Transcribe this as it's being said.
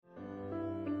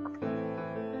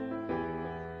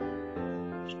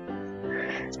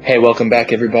Hey, welcome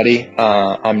back, everybody.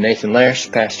 I'm Nathan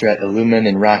Lersch, pastor at Illumin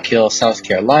in Rock Hill, South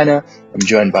Carolina. I'm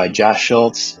joined by Josh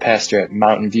Schultz, pastor at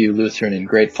Mountain View Lutheran in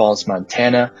Great Falls,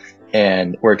 Montana.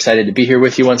 And we're excited to be here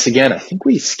with you once again. I think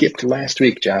we skipped last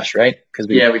week, Josh, right? Because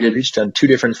we did. reached on two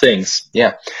different things.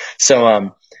 Yeah.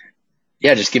 So,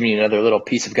 just giving you another little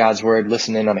piece of God's word,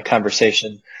 listening on a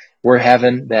conversation we're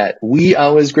having that we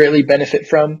always greatly benefit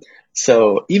from.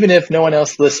 So even if no one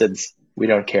else listens, we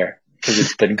don't care because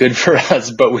it's been good for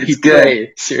us, but we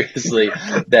pray seriously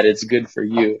that it's good for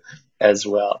you as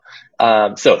well.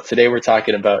 So today we're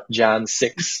talking about John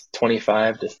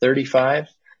 6:25 to 35,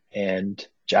 and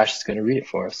Josh is going to read it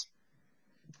for us.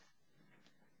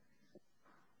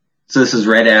 So this is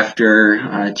right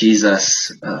after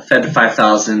Jesus fed the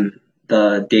 5,000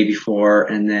 the day before,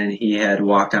 and then he had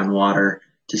walked on water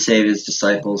to save his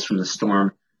disciples from the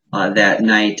storm that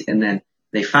night, and then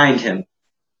they find him.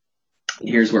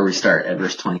 Here's where we start at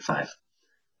verse 25.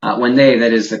 When they,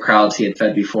 that is the crowds he had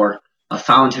fed before,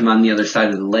 found him on the other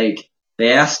side of the lake,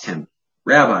 they asked him,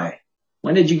 "Rabbi,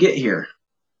 when did you get here?"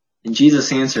 And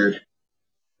Jesus answered,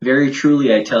 "Very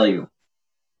truly I tell you,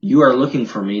 you are looking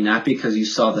for me not because you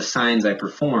saw the signs I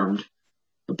performed,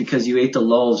 but because you ate the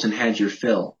loaves and had your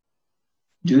fill.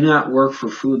 Do not work for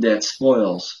food that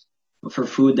spoils, but for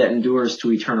food that endures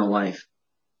to eternal life,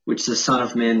 which the Son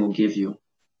of Man will give you.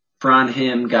 For on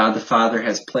him God the Father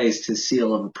has placed his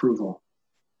seal of approval."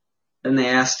 Then they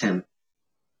asked him,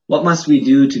 "What must we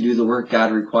do to do the work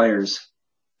God requires?"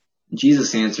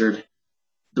 Jesus answered,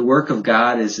 "The work of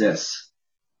God is this,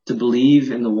 to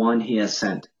believe in the one he has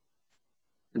sent."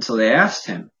 And so they asked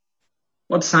him,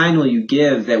 "What sign will you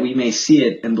give that we may see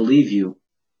it and believe you?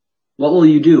 What will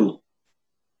you do?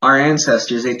 Our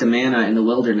ancestors ate the manna in the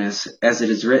wilderness, as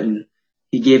it is written,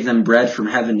 he gave them bread from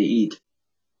heaven to eat."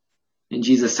 And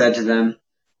Jesus said to them,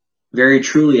 "Very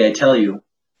truly I tell you,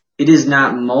 it is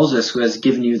not Moses who has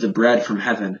given you the bread from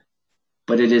heaven,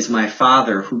 but it is my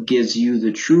Father who gives you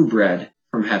the true bread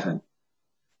from heaven.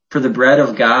 For the bread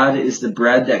of God is the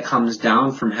bread that comes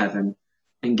down from heaven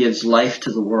and gives life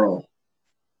to the world."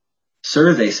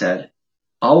 "Sir," they said,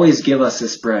 "always give us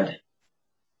this bread."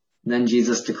 Then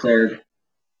Jesus declared,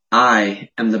 "I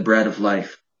am the bread of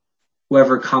life.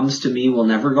 Whoever comes to me will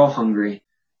never go hungry,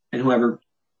 and whoever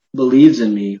believes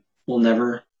in me will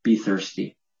never be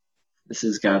thirsty." This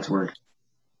is God's word.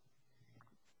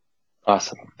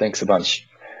 Awesome. Thanks a bunch.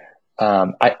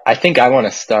 I think I want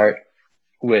to start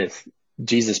with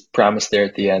Jesus' promise there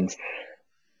at the end.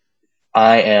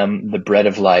 I am the bread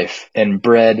of life, and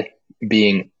bread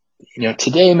being,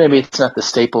 today maybe it's not the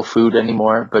staple food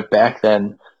anymore, but back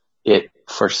then it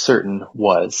for certain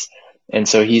was. And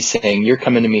so he's saying, you're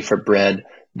coming to me for bread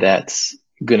that's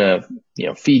gonna,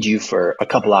 feed you for a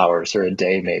couple hours or a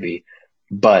day maybe.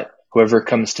 But whoever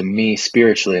comes to me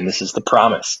spiritually, and this is the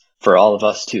promise for all of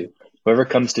us too, whoever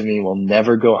comes to me will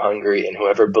never go hungry, and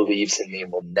whoever believes in me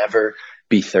will never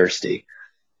be thirsty.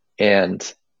 And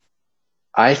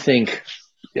I think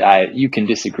you can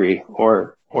disagree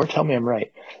or tell me I'm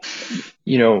right.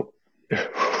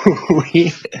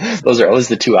 Those are always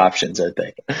the two options, aren't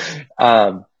they?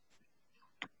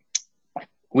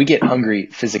 We get hungry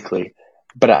physically,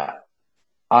 but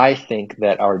I think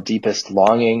that our deepest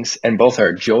longings and both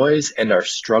our joys and our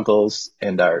struggles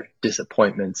and our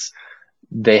disappointments,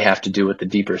 they have to do with the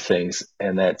deeper things,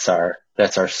 and that's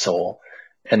our soul,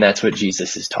 and that's what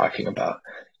Jesus is talking about.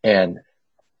 And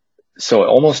so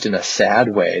almost in a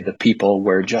sad way, the people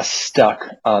were just stuck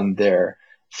on their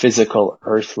physical,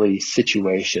 earthly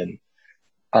situation.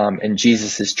 And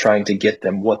Jesus is trying to get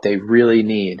them what they really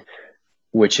need,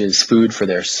 which is food for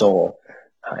their soul.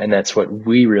 And that's what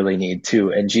we really need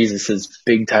too. And Jesus's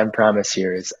big time promise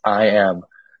here is, I am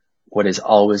what is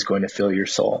always going to fill your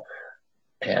soul.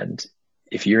 And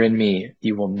if you're in me,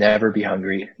 you will never be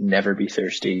hungry, never be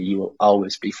thirsty. You will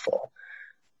always be full.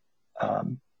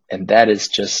 And that is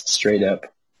just straight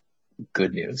up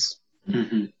good news.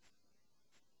 Mm-hmm.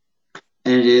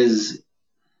 And it's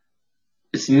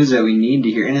news that we need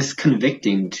to hear, and it's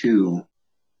convicting too,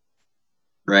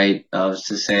 right? To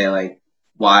say, like,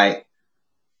 why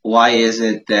is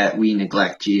it that we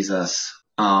neglect Jesus?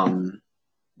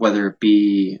 Whether it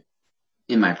be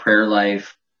in my prayer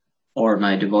life or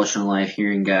my devotional life,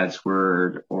 hearing God's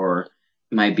word, or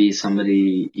it might be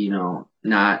somebody,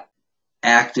 not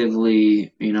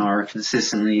actively, or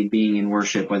consistently being in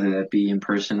worship, whether that be in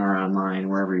person or online,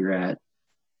 wherever you're at,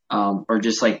 or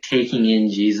just like taking in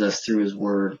Jesus through his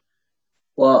word.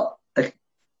 Well, I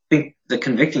think the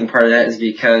convicting part of that is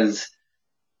because,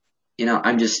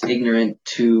 I'm just ignorant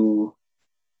to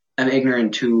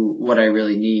what I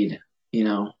really need.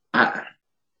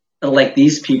 Like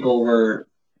these people were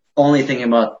only thinking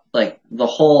about like the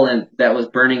hole that was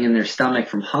burning in their stomach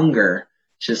from hunger.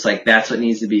 It's just like that's what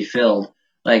needs to be filled.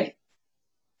 Like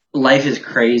life is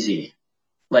crazy.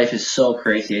 Life is so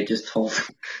crazy. I just told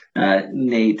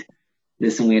Nate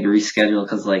this and we had to reschedule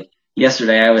because like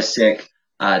yesterday I was sick.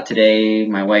 Today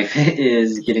my wife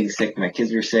is getting sick. My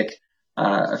kids were sick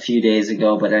a few days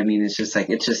ago. But I mean, it's just like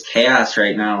it's just chaos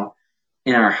right now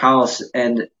in our house.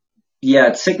 And yeah,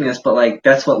 it's sickness, but like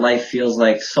that's what life feels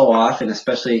like so often,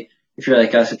 especially if you're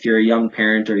like us, if you're a young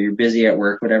parent or you're busy at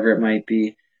work, whatever it might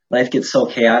be. Life gets so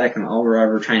chaotic, and all we're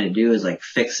ever trying to do is like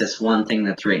fix this one thing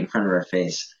that's right in front of our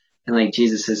face. And like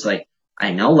Jesus is like,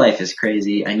 I know life is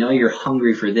crazy. I know you're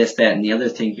hungry for this, that, and the other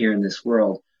thing here in this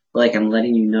world. But like I'm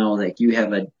letting you know that you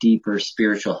have a deeper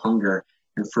spiritual hunger,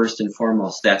 and first and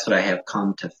foremost, that's what I have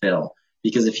come to fill.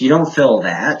 Because if you don't fill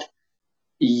that,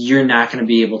 you're not going to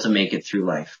be able to make it through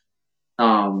life.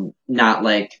 Not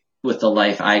like with the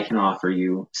life I can offer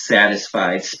you,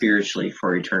 satisfied spiritually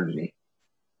for eternity.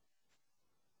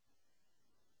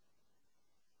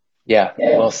 Yeah,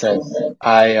 well said.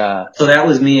 So that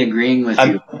was me agreeing with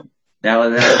you. That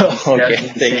was okay. me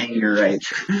saying you're right.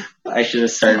 I should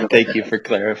have started. Thank you for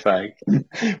clarifying.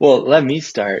 Well, let me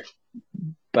start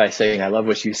by saying I love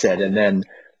what you said, and then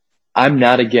I'm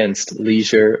not against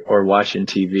leisure or watching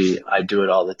TV. I do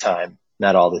it all the time.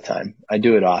 Not all the time. I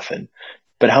do it often.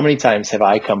 But how many times have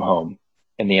I come home?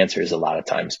 And the answer is a lot of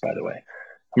times, by the way.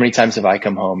 How many times have I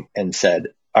come home and said,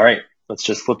 all right, let's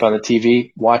just flip on the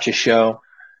TV, watch a show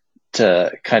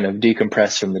to kind of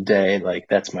decompress from the day. Like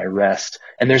that's my rest.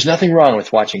 And there's nothing wrong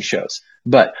with watching shows.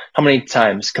 But how many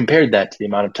times, compared that to the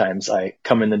amount of times I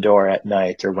come in the door at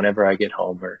night or whenever I get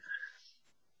home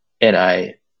and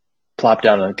I plop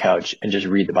down on the couch and just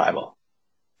read the Bible.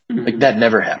 Mm-hmm. Like that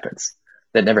never happens.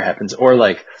 That never happens. Or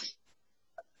like,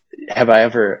 have I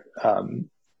ever,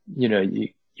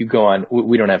 you go on,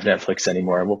 we don't have Netflix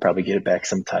anymore. We'll probably get it back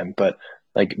sometime, but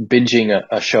like binging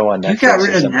a show on Netflix. You got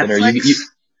rid of Netflix?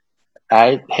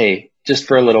 Hey, just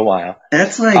for a little while.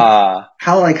 That's like,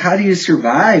 how do you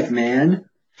survive, man?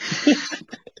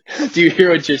 Do you hear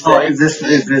what you're saying? Oh, is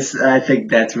this, I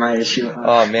think that's my issue.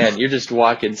 Oh man, you're just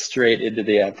walking straight into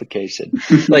the application.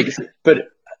 But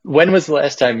when was the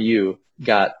last time you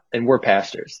got, and we're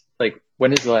pastors, like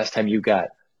when is the last time you got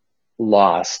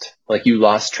lost? Like you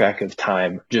lost track of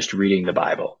time just reading the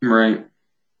Bible. Right.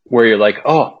 Where you're like,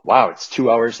 oh wow, it's 2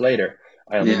 hours later.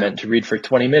 I only meant to read for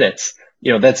 20 minutes.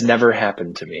 That's never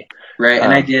happened to me. Right.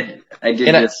 And I did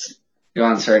this. Go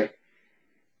on, sorry.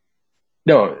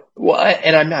 No, well,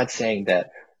 and I'm not saying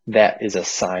that is a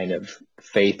sign of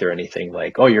faith or anything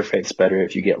like, oh, your faith's better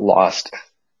if you get lost,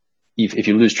 if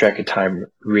you lose track of time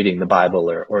reading the Bible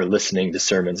or listening to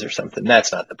sermons or something.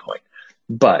 That's not the point.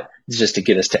 But it's just to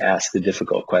get us to ask the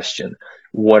difficult question,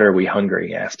 what are we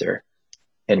hungering after?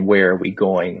 And where are we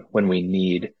going when we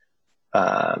need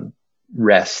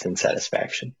rest and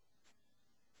satisfaction?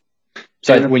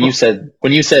 So when you said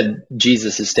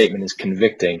Jesus' statement is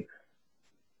convicting,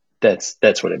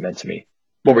 that's what it meant to me.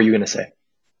 What were you going to say?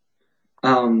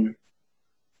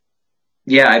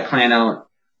 Yeah, I plan out,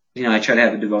 I try to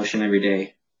have a devotion every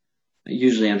day.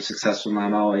 Usually I'm successful,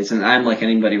 not always. And I'm like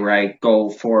anybody where I go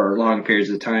for longer periods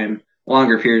of time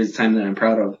that I'm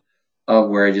proud of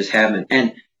where I just haven't.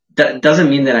 And that doesn't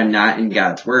mean that I'm not in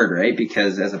God's word, right?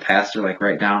 Because as a pastor, like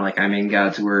right now, like I'm in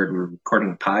God's word. We're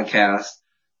recording a podcast.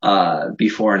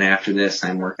 Before and after this,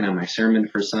 I'm working on my sermon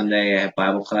for Sunday. I have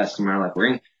Bible class tomorrow.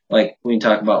 Like when you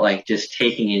talk about like just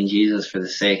taking in Jesus for the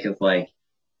sake of like,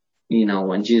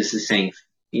 when Jesus is saying,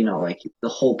 like the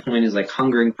whole point is like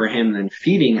hungering for him and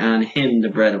feeding on him the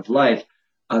bread of life,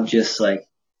 of just like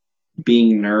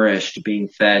being nourished, being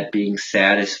fed, being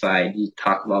satisfied. You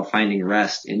talk about finding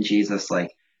rest in Jesus,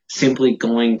 like simply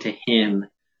going to him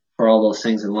for all those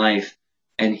things in life.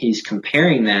 And he's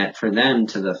comparing that for them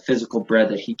to the physical bread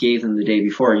that he gave them the day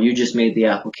before. You just made the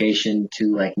application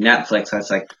to like Netflix. That's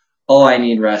like, oh, I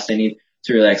need rest. I need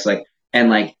to relax.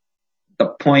 And the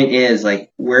point is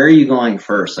like, where are you going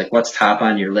first? Like what's top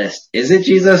on your list? Is it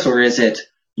Jesus, or is it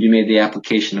you made the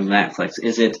application of Netflix?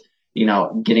 Is it,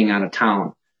 getting out of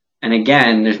town? And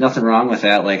again, there's nothing wrong with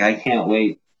that. Like I can't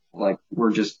wait. Like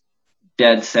we're just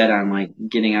dead set on like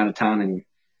getting out of town and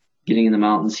getting in the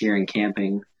mountains here and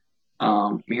camping.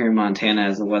 Here in Montana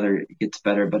as the weather gets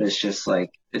better, but it's just like,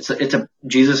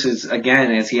 Jesus is,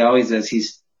 again, as he always does,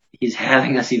 he's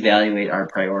having us evaluate our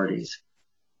priorities.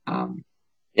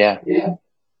 Yeah.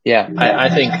 I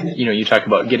think, you talk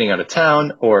about getting out of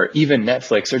town or even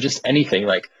Netflix or just anything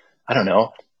like, I don't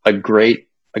know, a great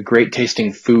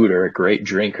tasting food or a great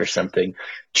drink or something.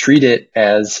 Treat it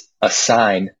as a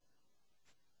sign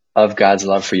of God's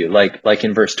love for you. Like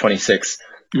in verse 26,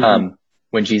 Mhm.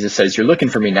 When Jesus says, you're looking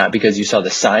for me not because you saw the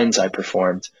signs I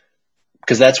performed,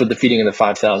 because that's what the feeding of the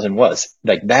 5,000 was.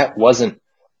 Like, that wasn't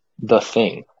the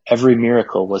thing. Every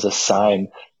miracle was a sign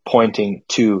pointing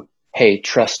to, hey,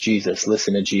 trust Jesus,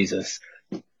 listen to Jesus,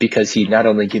 because he not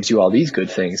only gives you all these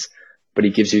good things, but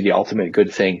he gives you the ultimate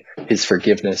good thing, his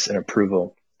forgiveness and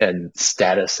approval and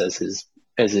status as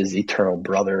his eternal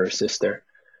brother or sister.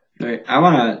 Right. I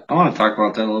wanna talk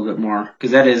about that a little bit more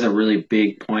because that is a really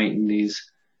big point in these.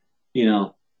 You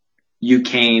know, you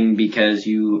came because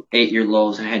you ate your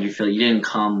loaves and had your fill. You didn't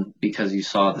come because you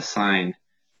saw the sign,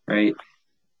 right?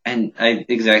 And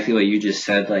exactly what you just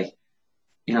said, like,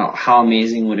 how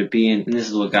amazing would it be? And this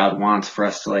is what God wants for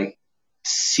us to like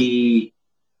see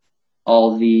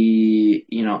all the,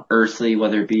 earthly,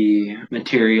 whether it be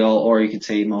material or you could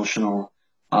say emotional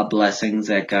blessings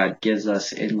that God gives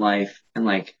us in life. And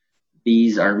like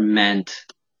these are meant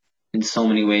in so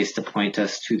many ways to point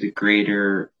us to the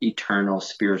greater eternal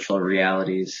spiritual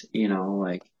realities,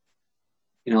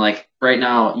 like right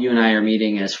now you and I are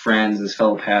meeting as friends, as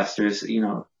fellow pastors,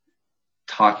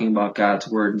 talking about God's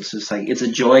word. And it's just like, it's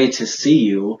a joy to see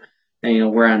you.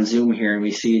 And, we're on Zoom here and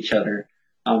we see each other.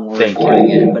 We're Thank recording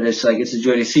you. it, but it's like, it's a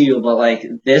joy to see you. But like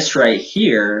this right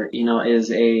here, is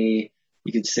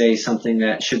you could say something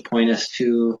that should point us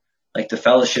to like the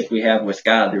fellowship we have with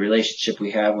God, the relationship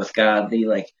we have with God, the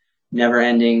like never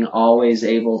ending, always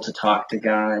able to talk to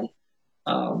God.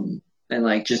 And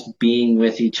like just being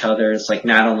with each other. It's like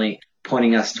not only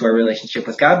pointing us to our relationship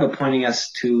with God, but pointing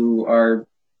us to our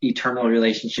eternal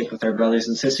relationship with our brothers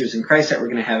and sisters in Christ that we're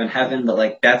going to have in heaven. But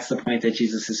like that's the point that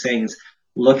Jesus is saying is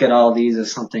look at all these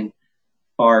as something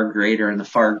far greater, and the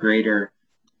far greater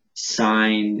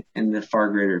sign and the far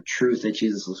greater truth that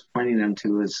Jesus was pointing them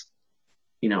to is,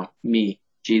 me,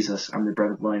 Jesus, I'm the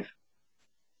bread of life.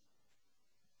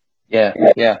 Yeah.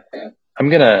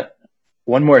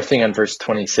 One more thing on verse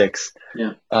 26.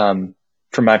 Yeah.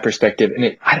 From my perspective,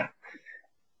 and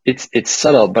it's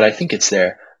subtle, but I think it's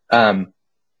there.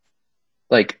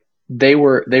 Like they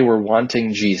were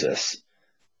wanting Jesus,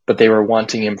 but they were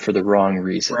wanting him for the wrong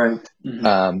reason. Right.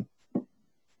 Mm-hmm.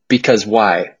 Because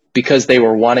why? Because they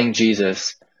were wanting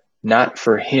Jesus not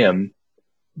for him,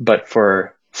 but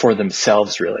for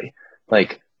themselves, really.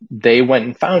 Like they went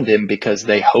and found him because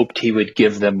they hoped he would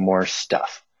give them more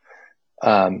stuff,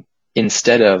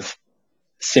 instead of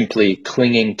simply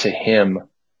clinging to him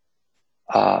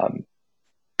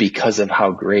because of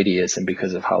how great he is and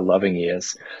because of how loving he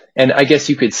is. And I guess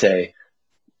you could say,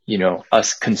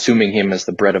 us consuming him as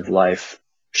the bread of life,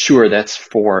 sure, that's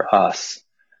for us.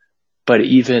 But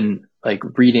even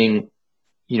like reading,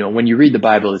 when you read the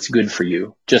Bible, it's good for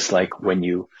you. Just like when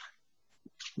you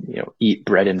eat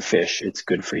bread and fish, it's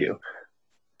good for you.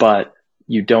 But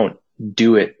you don't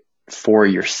do it for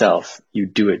yourself. You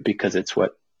do it because it's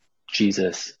what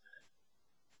Jesus,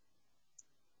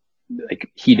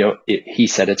 like he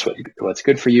said it's what's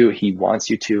good for you. He wants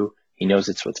you to. He knows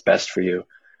it's what's best for you.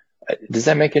 Does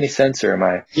that make any sense, or am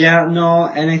I? Yeah, no,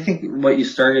 and I think what you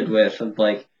started with of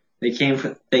like they're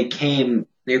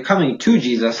coming to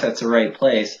Jesus, that's the right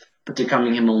place, but they're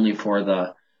coming him only for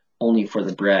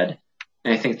the bread.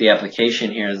 And I think the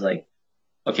application here is like,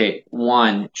 okay,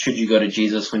 one, should you go to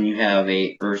Jesus when you have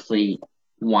a earthly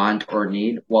want or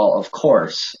need? Well, of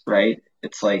course, right?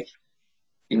 It's like,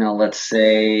 let's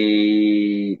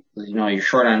say, you're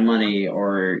short on money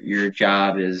or your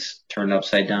job is turned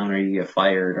upside down or you get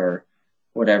fired or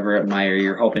whatever it might, or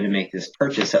you're hoping to make this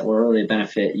purchase that will really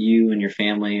benefit you and your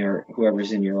family or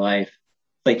whoever's in your life.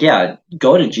 Like, yeah,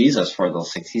 go to Jesus for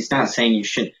those things. He's not saying you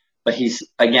should, but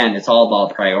again, it's all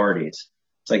about priorities.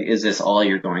 It's like, is this all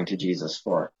you're going to Jesus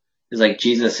for? Is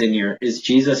Jesus in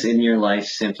your life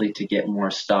simply to get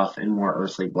more stuff and more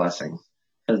earthly blessings?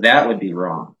 Because that would be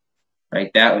wrong.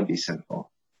 Right? That would be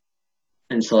sinful.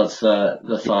 And so it's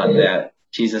the thought that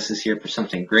Jesus is here for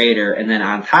something greater, and then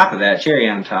on top of that, cherry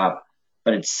on top,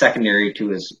 but it's secondary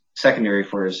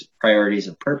for his priorities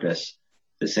of purpose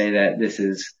to say that this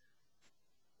is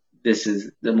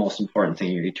the most important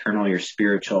thing, your eternal, your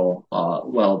spiritual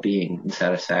well-being and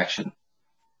satisfaction.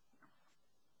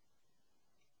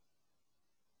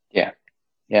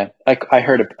 Yeah. I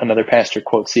heard another pastor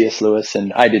quote C.S. Lewis,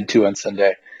 and I did too on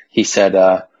Sunday. He said,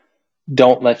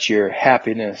 don't let your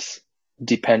happiness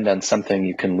depend on something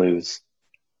you can lose.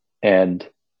 And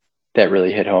that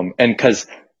really hit home. And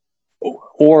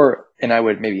and I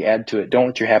would maybe add to it, don't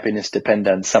let your happiness depend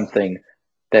on something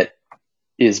that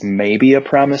is maybe a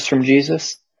promise from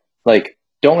Jesus. Like,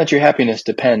 don't let your happiness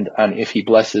depend on if he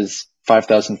blesses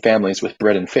 5,000 families with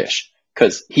bread and fish,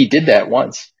 because he did that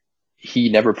once. He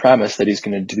never promised that he's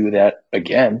going to do that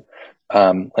again.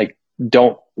 Like,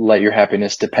 don't let your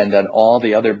happiness depend on all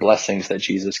the other blessings that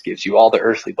Jesus gives you, all the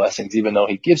earthly blessings, even though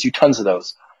he gives you tons of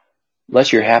those.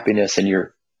 Let your happiness and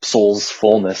your soul's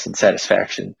fullness and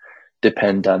satisfaction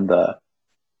depend on the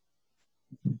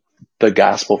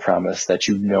gospel promise that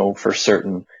you know for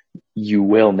certain you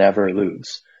will never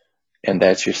lose. And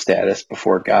that's your status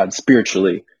before God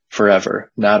spiritually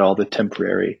forever, not all the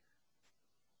temporary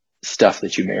stuff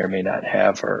that you may or may not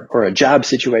have, or a job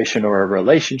situation or a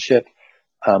relationship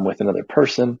with another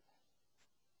person.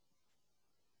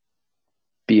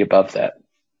 Be above that,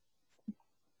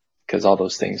 because all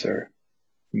those things are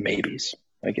maybes,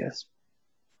 I guess.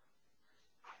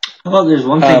 Well, there's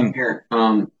one thing here,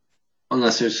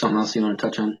 unless there's something else you want to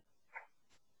touch on.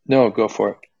 No, go for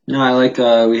it. No, I like,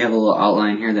 we have a little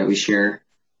outline here that we share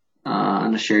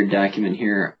on a shared document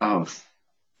here of,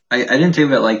 I didn't think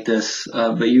of it like this,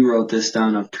 but you wrote this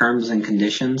down of terms and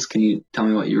conditions. Can you tell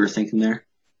me what you were thinking there?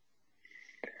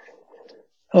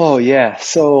 Oh, yeah.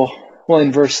 So, well,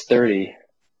 in verse 30,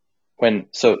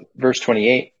 verse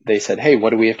 28, they said, hey, what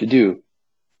do we have to do?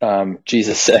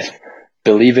 Jesus said,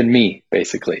 believe in me,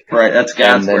 basically. Right, that's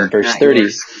God's work. Verse 30.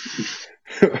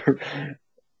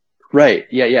 Right,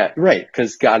 yeah, right,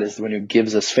 because God is the one who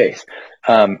gives us faith.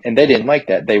 And they didn't like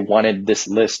that. They wanted this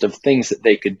list of things that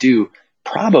they could do,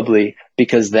 probably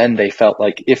because then they felt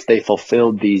like if they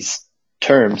fulfilled these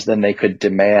terms, then they could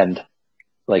demand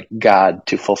like God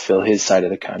to fulfill his side of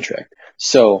the contract.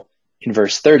 So in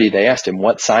verse 30, they asked him,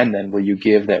 what sign then will you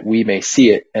give that we may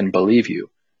see it and believe you?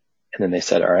 And then they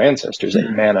said, our ancestors ate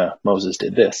manna. Moses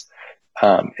did this.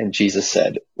 And Jesus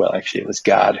said, well, actually, it was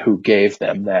God who gave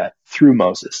them that through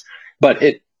Moses. But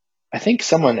I think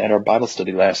someone at our Bible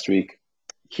study last week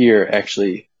here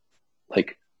actually,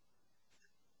 like,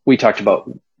 we talked about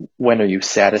when are you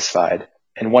satisfied?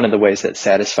 And one of the ways that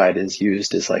satisfied is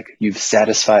used is like, you've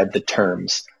satisfied the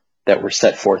terms that were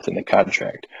set forth in the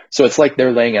contract. So it's like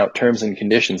they're laying out terms and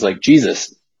conditions like,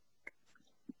 Jesus,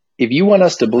 if you want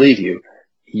us to believe you,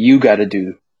 you got to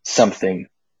do something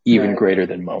even greater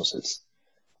than Moses.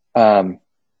 And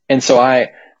so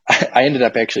I ended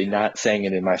up actually not saying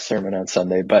it in my sermon on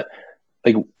Sunday, but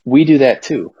like we do that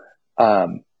too.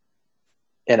 And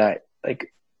I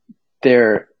like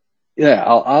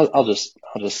I'll just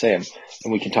say them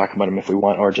and we can talk about them if we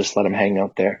want, or just let them hang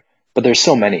out there. But there's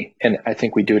so many, and I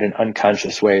think we do it in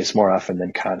unconscious ways more often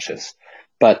than conscious.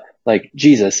 But like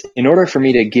Jesus, in order for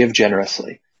me to give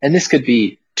generously, and this could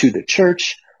be to the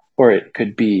church, or it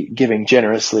could be giving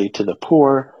generously to the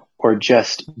poor, or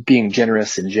just being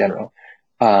generous in general.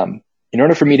 In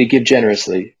order for me to give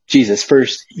generously, Jesus,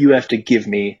 first, you have to give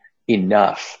me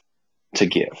enough to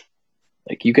give.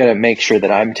 Like you got to make sure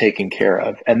that I'm taken care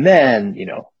of. And then,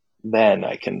 then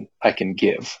I can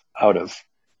give out of,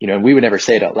 and we would never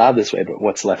say it out loud this way, but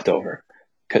what's left over.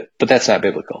 But that's not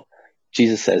biblical.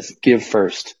 Jesus says, give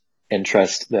first and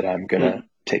trust that I'm going to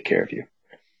take care of you.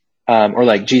 Or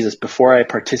like Jesus, before I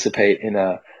participate in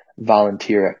a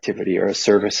volunteer activity or a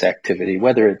service activity,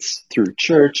 whether it's through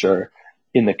church or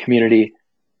in the community,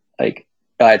 like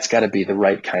it's got to be the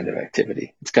right kind of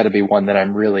activity. It's got to be one that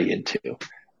I'm really into.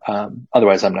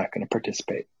 Otherwise, I'm not going to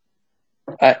participate.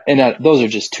 And those are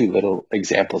just two little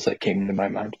examples that came to my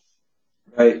mind.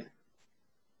 Right.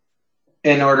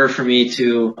 In order for me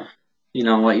to,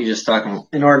 what you just talked about,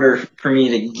 in order for me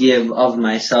to give of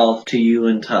myself to you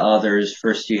and to others,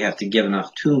 first you have to give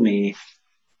enough to me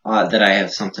that I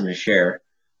have something to share.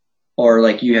 Or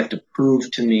like you have to prove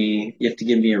to me, you have to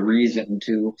give me a reason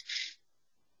to,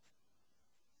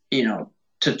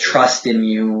 to trust in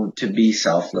you, to be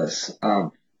selfless.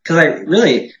 Because I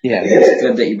think it's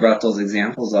good that you brought those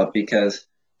examples up, because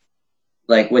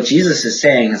like what Jesus is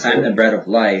saying is, I'm the bread of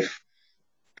life,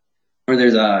 or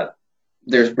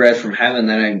there's bread from heaven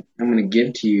that I'm going to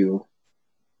give to you.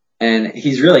 And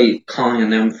he's really calling on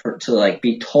them to like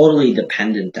be totally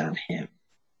dependent on him,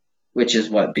 which is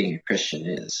what being a Christian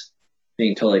is,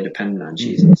 being totally dependent on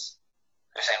Jesus.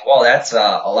 They're saying, well, that's a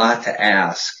lot to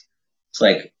ask. It's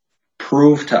like,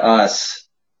 prove to us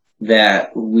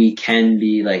that we can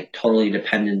be like totally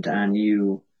dependent on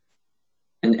you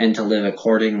and to live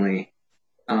accordingly.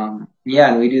 And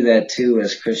we do that too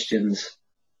as Christians.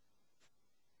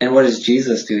 And what does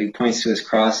Jesus do? He points to his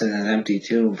cross and his empty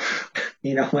tomb.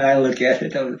 When I look at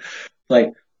it, I'm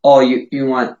like, oh, you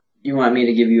want me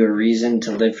to give you a reason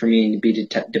to live for me and to be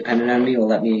dependent on me? Well,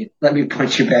 let me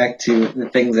point you back to the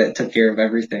things that took care of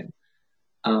everything.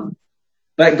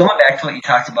 But going back to what you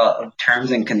talked about of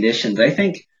terms and conditions, I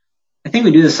think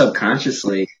we do this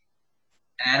subconsciously.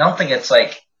 And I don't think it's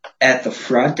like at the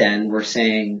front end we're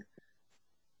saying,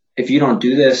 if you don't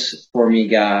do this for me,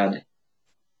 God,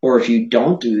 or if you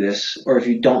don't do this, or if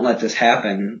you don't let this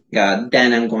happen, God,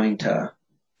 then I'm going to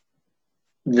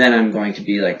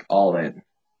be like all in,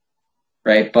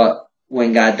 right? But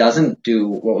when God doesn't do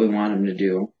what we want him to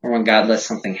do, or when God lets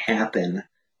something happen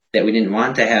that we didn't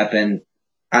want to happen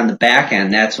on the back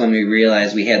end, that's when we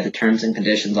realize we had the terms and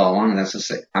conditions all along, and that's just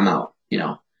like, I'm out, you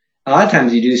know. A lot of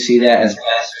times you do see that as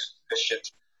pastors,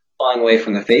 Christians falling away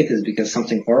from the faith is because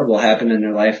something horrible happened in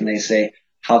their life and they say,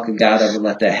 how could God ever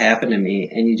let that happen to me?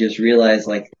 And you just realize,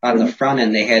 like, on the front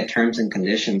end, they had terms and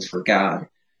conditions for God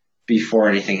before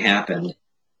anything happened.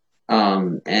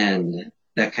 And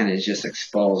that kind of is just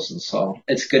exposed. And so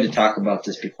it's good to talk about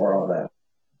this before all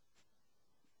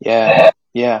that.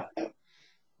 Yeah.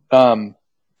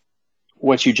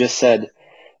 What you just said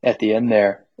at the end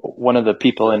there, one of the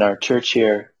people in our church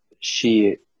here,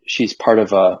 she's part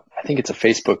of I think it's a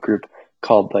Facebook group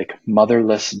called like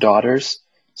Motherless Daughters.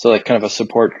 So like kind of a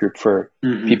support group for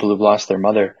people who've lost their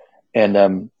mother.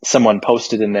 And someone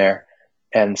posted in there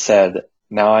and said,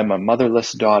 now I'm a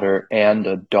motherless daughter and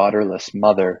a daughterless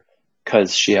mother,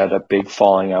 because she had a big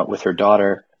falling out with her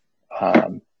daughter.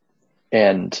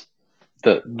 And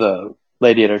the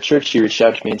lady at our church, she reached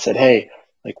out to me and said, hey,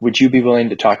 like, would you be willing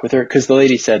to talk with her? Because the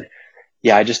lady said,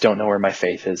 yeah, I just don't know where my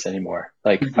faith is anymore.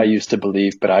 Like I used to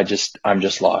believe, but I'm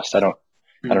just lost. I don't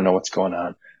know what's going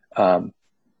on.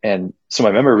 And so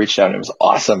my member reached out and it was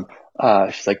awesome.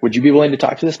 She's like, would you be willing to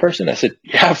talk to this person? I said,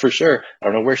 yeah, for sure. I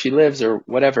don't know where she lives or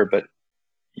whatever, but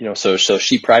you know, so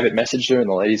she private messaged her and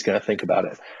the lady's going to think about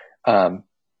it.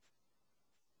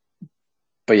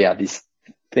 But yeah, these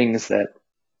things that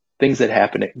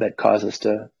happen that cause us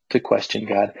to question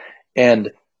God. And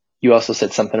you also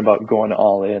said something about going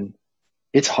all in.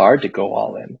 It's hard to go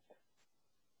all in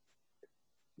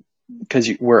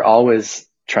because we're always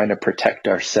trying to protect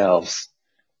ourselves.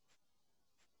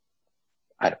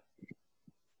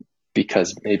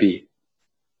 Because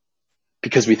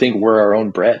we think we're our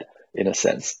own bread in a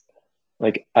sense.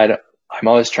 Like I'm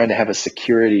always trying to have a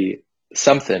security,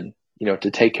 something, you know,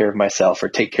 to take care of myself or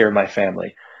take care of my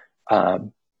family.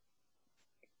 But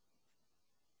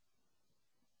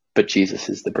Jesus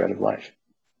is the bread of life.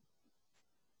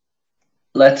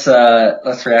 Let's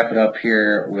wrap it up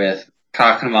here with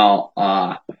talking about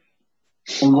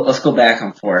let's go back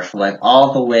and forth, like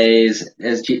all the ways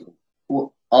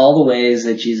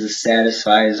that Jesus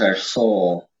satisfies our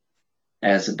soul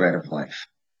as the bread of life.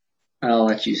 And I'll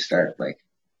let you start, like,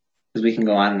 because we can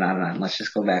go on and on and on. Let's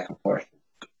just go back and forth.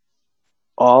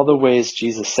 All the ways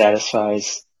Jesus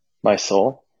satisfies my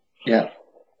soul. Yeah,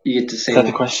 you get to say. Is that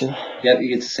the question? Yep, you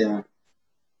get to say one.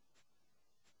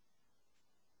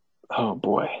 Oh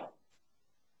boy.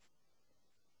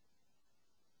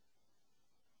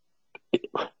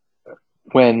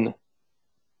 When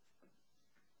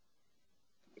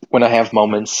I have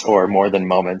moments or more than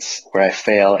moments where I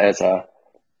fail as a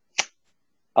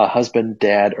husband,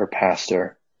 dad, or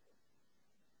pastor,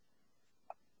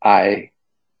 I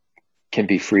can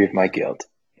be free of my guilt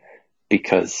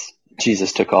because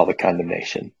Jesus took all the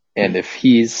condemnation. And if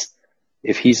he's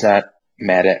not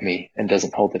mad at me and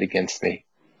doesn't hold it against me,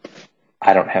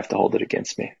 I don't have to hold it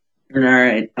against me. All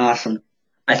right, awesome.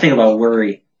 I think about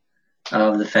worry,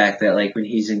 of the fact that, like, when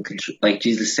he's in control, like,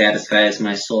 Jesus satisfies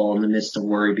my soul in the midst of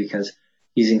worry because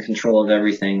he's in control of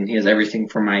everything. He has everything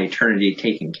for my eternity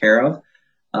taken care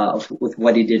of, with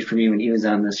what he did for me when he was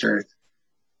on this earth,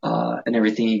 and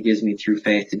everything he gives me through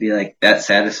faith, to be like, that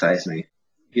satisfies me.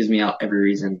 Gives me every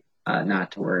reason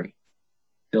not to worry.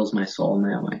 Fills my soul in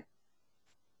that way.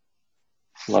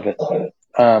 Love it.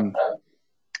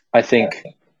 I think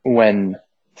when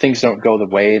things don't go the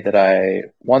way that I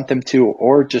want them to,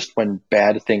 or just when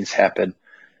bad things happen,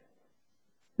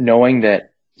 knowing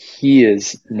that he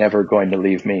is never going to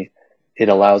leave me, it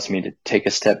allows me to take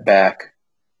a step back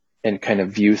and kind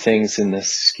of view things in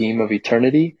this scheme of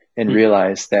eternity and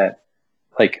realize that,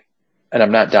 like, and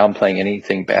I'm not downplaying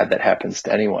anything bad that happens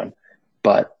to anyone,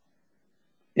 but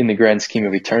in the grand scheme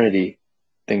of eternity,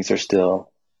 things are still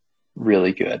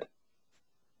really good.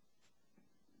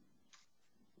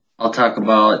 I'll talk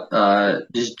about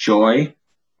just joy.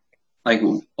 Like,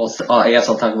 I guess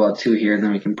I'll talk about two here, and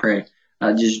then we can pray.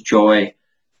 Just joy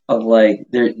of, like,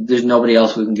 there's nobody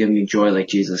else who can give me joy like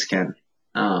Jesus can.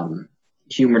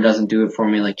 Humor doesn't do it for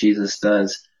me like Jesus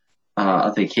does.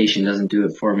 A vacation doesn't do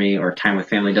it for me, or time with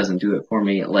family doesn't do it for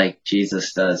me like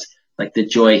Jesus does. Like, the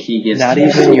joy he gives. Not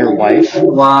even your wife?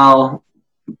 Well,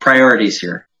 priorities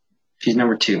here. She's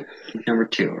number two. Number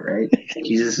two, right?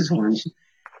 Jesus is one.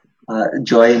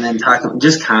 Joy, and then talk about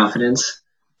just confidence.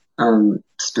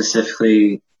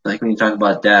 Specifically, like when you talk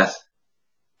about death,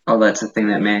 that's the thing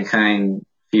that mankind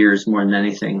fears more than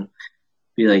anything,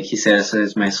 be like, he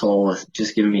satisfies my soul with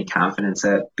just giving me confidence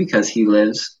that because he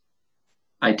lives,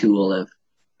 I too will live.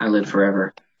 I live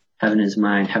forever. Heaven is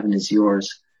mine. Heaven is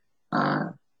yours.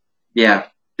 Yeah,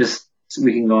 just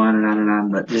we can go on and on and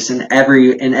on, but just in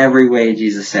every way,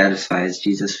 Jesus satisfies.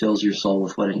 Jesus fills your soul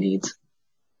with what it needs.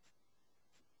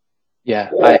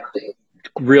 Yeah,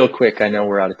 real quick, I know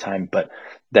we're out of time, but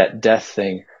that death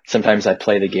thing, sometimes I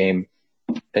play the game.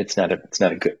 It's not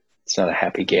a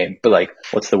happy game, but like,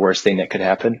 what's the worst thing that could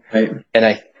happen? Right. And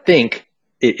I think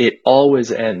it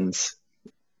always ends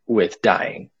with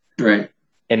dying. Right.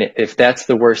 And if that's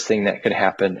the worst thing that could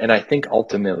happen, and I think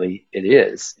ultimately it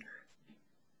is,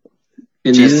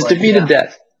 Jesus defeated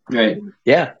death. Right.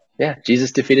 Yeah.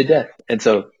 Jesus defeated death. And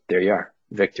so there you are,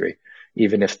 victory,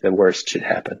 even if the worst should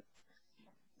happen.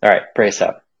 All right, pray us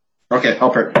out. Okay, I'll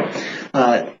pray.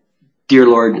 Dear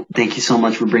Lord, thank you so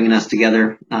much for bringing us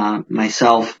together,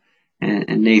 myself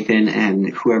and Nathan and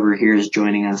whoever here is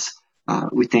joining us.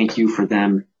 We thank you for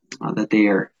them, that they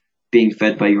are being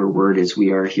fed by your word as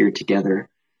we are here together.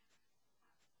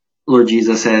 Lord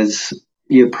Jesus, as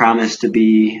you have promised to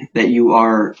be, that you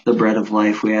are the bread of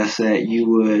life, we ask that you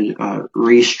would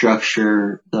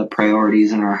restructure the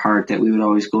priorities in our heart, that we would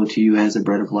always go to you as the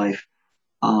bread of life,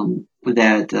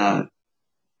 that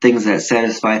things that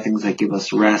satisfy, things that give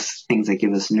us rest, things that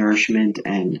give us nourishment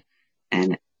and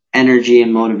energy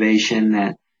and motivation,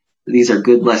 that these are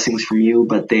good blessings from you,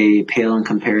 but they pale in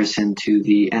comparison to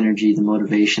the energy, the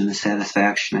motivation, the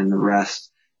satisfaction, and the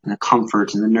rest, and the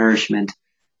comfort and the nourishment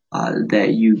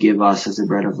that you give us as the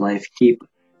bread of life.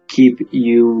 Keep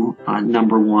you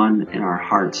number one in our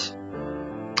hearts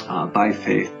by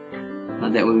faith,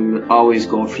 that we would always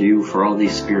go for you for all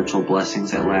these spiritual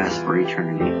blessings that last for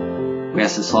eternity. We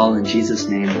ask this all in Jesus'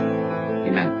 name.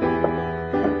 Amen.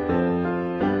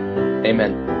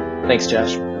 Amen. Thanks,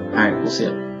 Josh. All right, we'll see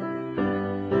you.